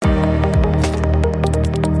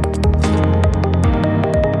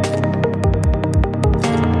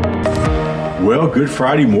Well, good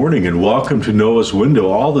Friday morning and welcome to Noah's Window.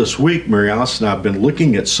 All this week, Mary Alice and I have been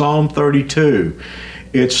looking at Psalm 32.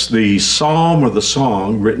 It's the psalm or the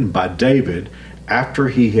song written by David after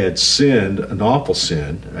he had sinned an awful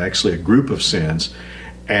sin, actually a group of sins,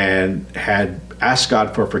 and had asked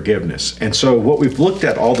God for forgiveness. And so what we've looked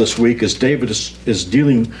at all this week is David is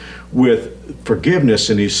dealing with forgiveness,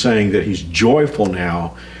 and he's saying that he's joyful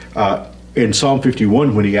now. In Psalm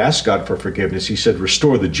 51, when he asked God for forgiveness, he said,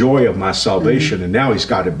 restore the joy of my salvation. And now he's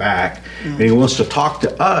got it back. And he wants to talk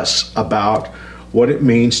to us about what it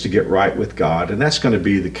means to get right with God. And that's going to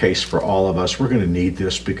be the case for all of us. We're going to need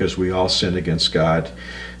this because we all sin against God.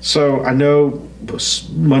 So I know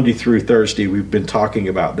Monday through Thursday, we've been talking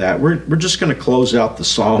about that. We're just going to close out the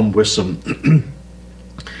psalm with some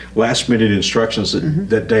last minute instructions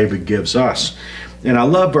that David gives us. And I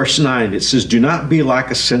love verse 9. It says, do not be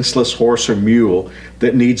like a senseless horse or mule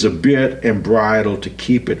that needs a bit and bridle to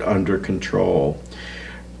keep it under control.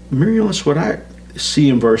 Mary Alice, what I see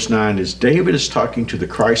in verse 9 is David is talking to the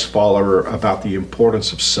Christ follower about the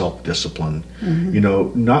importance of self-discipline.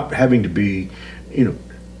 Not having to be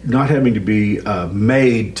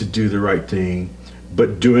made to do the right thing,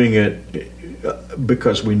 but doing it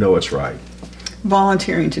because we know it's right.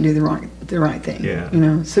 Volunteering to do the right thing.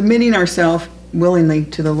 Yeah. Submitting ourselves willingly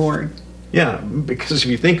to the Lord. Yeah, because if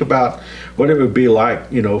you think about what it would be like,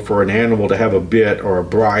 for an animal to have a bit or a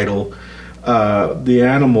bridle, the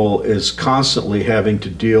animal is constantly having to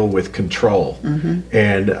deal with control.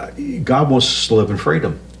 And God wants us to live in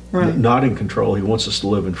freedom, not in control. He wants us to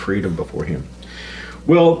live in freedom before Him.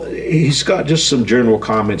 Well, he's got just some general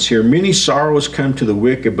comments here. Many sorrows come to the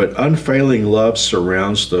wicked, but unfailing love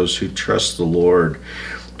surrounds those who trust the Lord.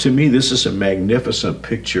 To me, this is a magnificent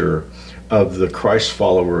picture of the Christ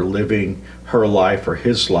follower living her life or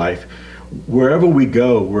his life. Wherever we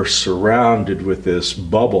go, we're surrounded with this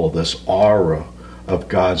bubble, this aura of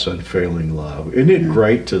God's unfailing love. Isn't it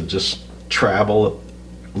great to just travel,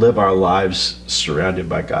 live our lives surrounded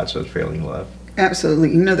by God's unfailing love?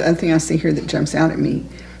 Absolutely. The other thing I see here that jumps out at me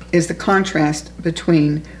is the contrast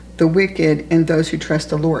between the wicked and those who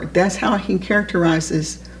trust the Lord. That's how he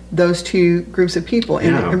characterizes those two groups of people.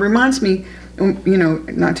 And it reminds me,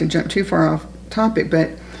 not to jump too far off topic,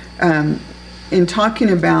 but in talking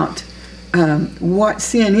about what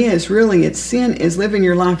sin is, really, sin is living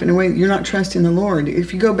your life in a way that you're not trusting the Lord.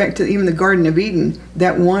 If you go back to even the Garden of Eden,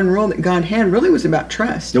 that one rule that God had really was about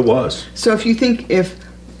trust. It was. So if you think,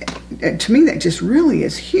 to me, that just really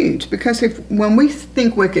is huge, because when we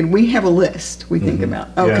think wicked, we have a list we think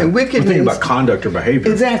about. Wicked we think about conduct or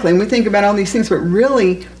behavior. Exactly, and we think about all these things, but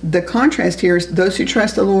really the contrast here is those who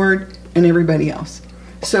trust the Lord and everybody else.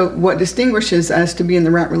 So what distinguishes us to be in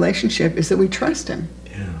the right relationship is that we trust Him.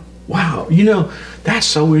 Yeah. Wow. That's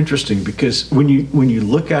so interesting, because when you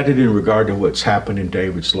look at it in regard to what's happened in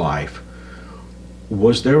David's life,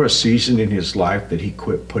 was there a season in his life that he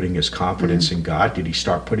quit putting his confidence in God? Did he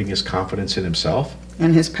start putting his confidence in himself?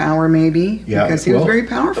 And his power, maybe, because he was very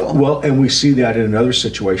powerful. Well, and we see that in another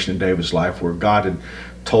situation in David's life where God had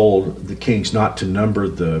told the kings not to number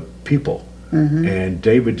the people. And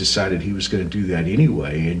David decided he was going to do that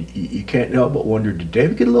anyway. And you can't help but wonder, did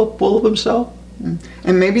David get a little full of himself?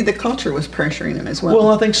 And maybe the culture was pressuring him as well.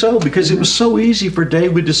 Well, I think so, because it was so easy for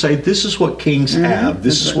David to say, this is what kings have.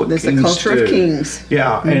 This is what kings do. It's the culture of kings.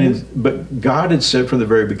 Yeah, but God had said from the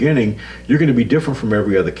very beginning, you're going to be different from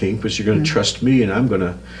every other king, because you're going to trust me, and I'm going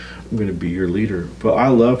to be your leader. But I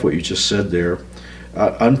love what you just said there.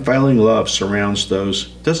 Unfailing love surrounds those.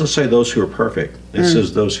 It doesn't say those who are perfect. It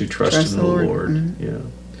says those who trust in the Lord. Yeah,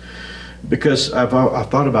 because I've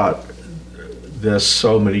thought about this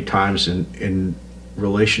so many times in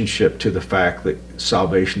relationship to the fact that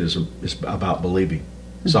salvation is about believing.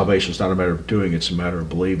 Salvation is not a matter of doing; it's a matter of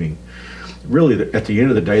believing. Really, at the end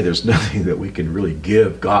of the day, there's nothing that we can really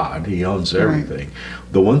give God. He owns everything.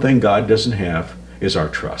 The one thing God doesn't have is our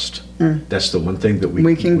trust. That's the one thing that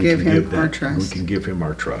we can give Him our trust. We can give Him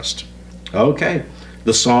our trust. Okay,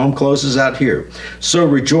 the psalm closes out here. So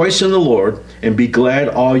rejoice in the Lord and be glad,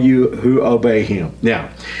 all you who obey Him. Now,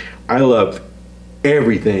 I love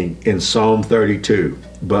everything in Psalm 32,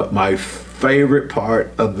 but my favorite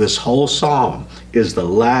part of this whole psalm is the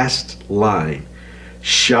last line.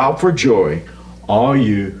 Shout for joy, all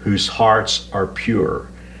you whose hearts are pure.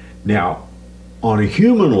 Now, on a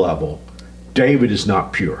human level, David is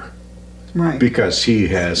not pure. Right. Because he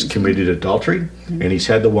has committed adultery and he's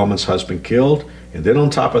had the woman's husband killed. And then on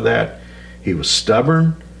top of that, he was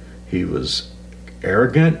stubborn, he was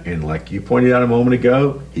arrogant, and like you pointed out a moment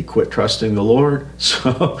ago, he quit trusting the Lord.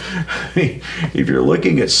 So if you're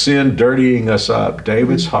looking at sin dirtying us up,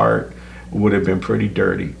 David's heart would have been pretty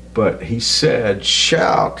dirty. But he said,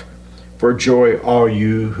 shout for joy, all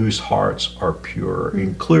you whose hearts are pure.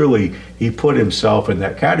 And clearly, he put himself in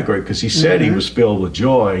that category because he said he was filled with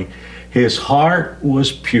joy. His heart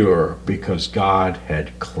was pure because God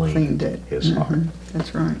had cleaned his heart.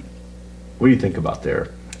 That's right. What do you think about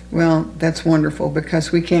there? Well, that's wonderful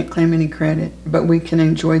because we can't claim any credit, but we can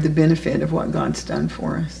enjoy the benefit of what God's done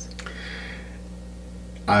for us.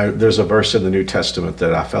 There's a verse in the New Testament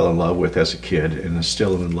that I fell in love with as a kid, and I'm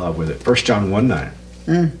still in love with it. 1 John 1:9.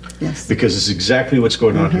 Yes. Because it's exactly what's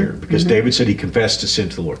going on here. Because David said he confessed his sin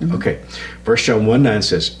to the Lord. Okay. 1 John 1:9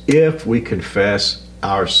 says, if we confess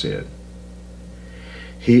our sin,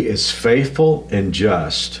 he is faithful and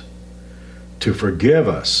just to forgive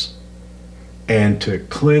us and to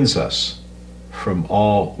cleanse us from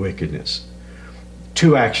all wickedness.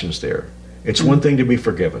 Two actions there. It's one thing to be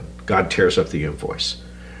forgiven. God tears up the invoice.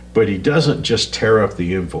 But he doesn't just tear up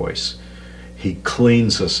the invoice. He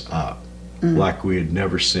cleans us up like we had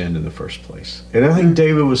never sinned in the first place. And I think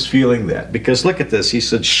David was feeling that, because look at this. He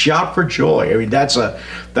said, shout for joy. I mean, that's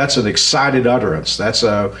an excited utterance. That's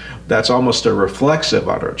almost a reflexive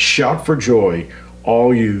utterance. Shout for joy,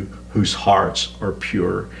 all you whose hearts are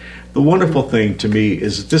pure. The wonderful thing to me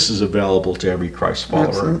is that this is available to every Christ follower.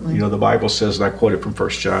 Absolutely. You know, the Bible says, and I quote it from 1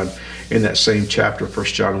 John, in that same chapter, 1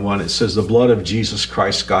 John 1, it says, the blood of Jesus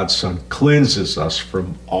Christ, God's Son, cleanses us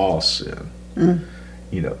from all sin.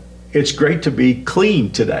 You know, it's great to be clean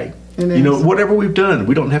today. You know, whatever we've done,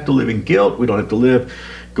 we don't have to live in guilt. We don't have to live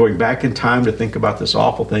going back in time to think about this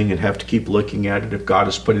awful thing and have to keep looking at it. If God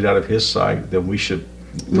has put it out of his sight, then we should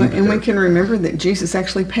leave it there. We can remember that Jesus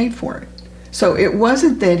actually paid for it. So it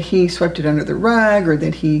wasn't that he swept it under the rug or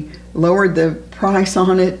that he lowered the price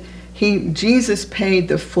on it. Jesus paid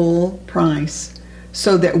the full price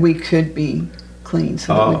so that we could be clean,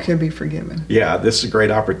 so that we could be forgiven. Yeah, this is a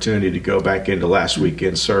great opportunity to go back into last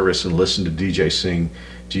weekend's service and listen to DJ sing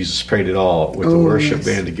Jesus Paid It All with the worship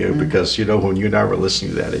band to go, because, you know, when you and I were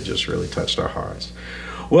listening to that, it just really touched our hearts.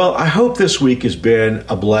 Well, I hope this week has been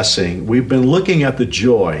a blessing. We've been looking at the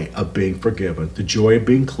joy of being forgiven, the joy of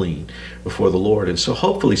being clean before the Lord. And so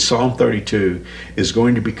hopefully Psalm 32 is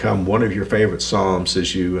going to become one of your favorite psalms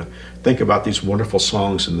as you think about these wonderful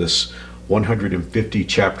songs in this 150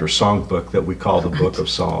 chapter songbook that we call the Book of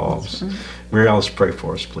Psalms. Mary Alice, pray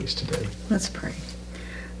for us, please, today. Let's pray.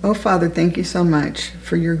 Oh, Father, thank you so much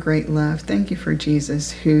for your great love. Thank you for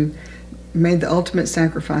Jesus, who made the ultimate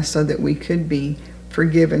sacrifice so that we could be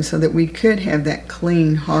forgiven, so that we could have that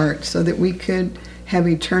clean heart, so that we could have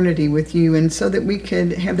eternity with you, and so that we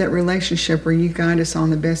could have that relationship where you guide us on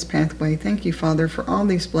the best pathway. Thank you, Father, for all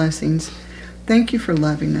these blessings. Thank you for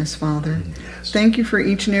loving us, Father. Yes. Thank you for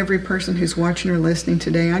each and every person who's watching or listening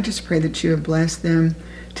today. I just pray that you have blessed them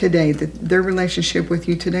today, that their relationship with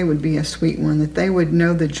you today would be a sweet one, that they would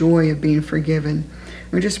know the joy of being forgiven.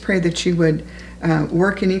 We just pray that you would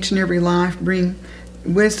work in each and every life, bring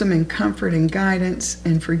wisdom and comfort and guidance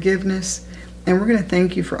and forgiveness. And we're going to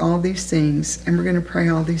thank you for all these things, and we're going to pray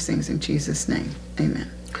all these things in Jesus' name. Amen.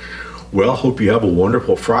 Well, hope you have a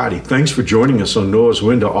wonderful Friday. Thanks for joining us on Noah's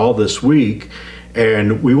Window all this week.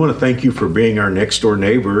 And we want to thank you for being our next door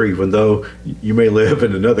neighbor, even though you may live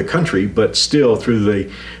in another country, but still through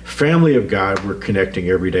the family of God, we're connecting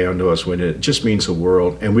every day on Noah's Window. It just means the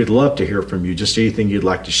world. And we'd love to hear from you, just anything you'd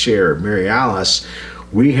like to share. Mary Alice,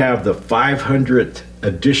 we have the 500th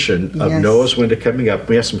edition of Noah's Window coming up.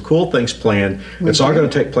 We have some cool things planned. It's all going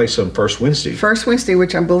to take place on First Wednesday. First Wednesday,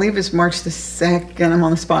 which I believe is March the 2nd. I'm on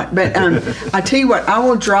the spot. But I tell you what, I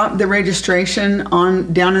will drop the registration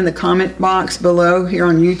down in the comment box below here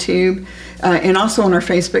on YouTube, and also on our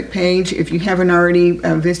Facebook page. If you haven't already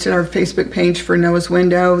visited our Facebook page for Noah's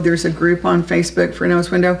Window, there's a group on Facebook for Noah's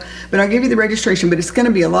Window. But I'll give you the registration, but it's going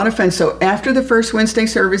to be a lot of fun. So after the first Wednesday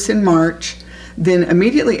service in March, then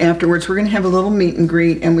immediately afterwards, we're going to have a little meet and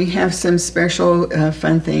greet, and we have some special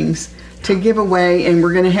fun things to give away, and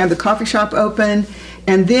we're going to have the coffee shop open,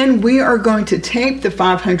 and then we are going to tape the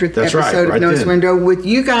 500th episode of Noah's Window with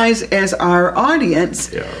you guys as our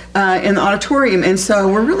audience in the auditorium, and so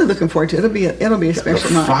we're really looking forward to it. It'll be a special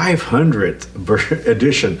night. 500th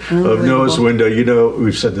edition of Noah's Window. You know,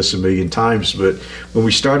 we've said this a million times, but when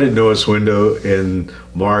we started Noah's Window in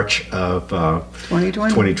March of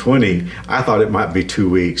 2020, I thought it might be 2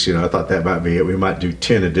 weeks. You know, I thought that might be it. We might do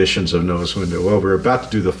 10 editions of Noah's Window. Well, we're about to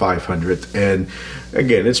do the 500th, and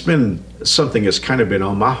again, it's been something that's kind of been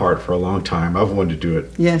on my heart for a long time. I've wanted to do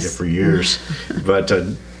it for years, but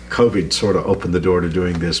COVID sort of opened the door to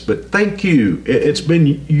doing this. But thank you. It's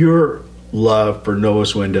been your love for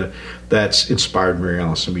Noah's Window that's inspired Mary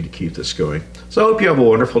Alice and me to keep this going. So I hope you have a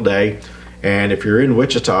wonderful day, And if you're in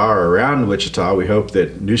Wichita or around Wichita, we hope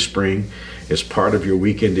that New Spring is part of your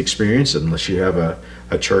weekend experience, unless you have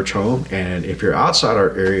a church home. And if you're outside our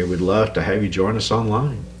area, we'd love to have you join us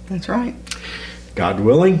online. That's right. God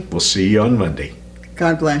willing, we'll see you on Monday.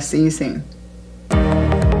 God bless. See you soon.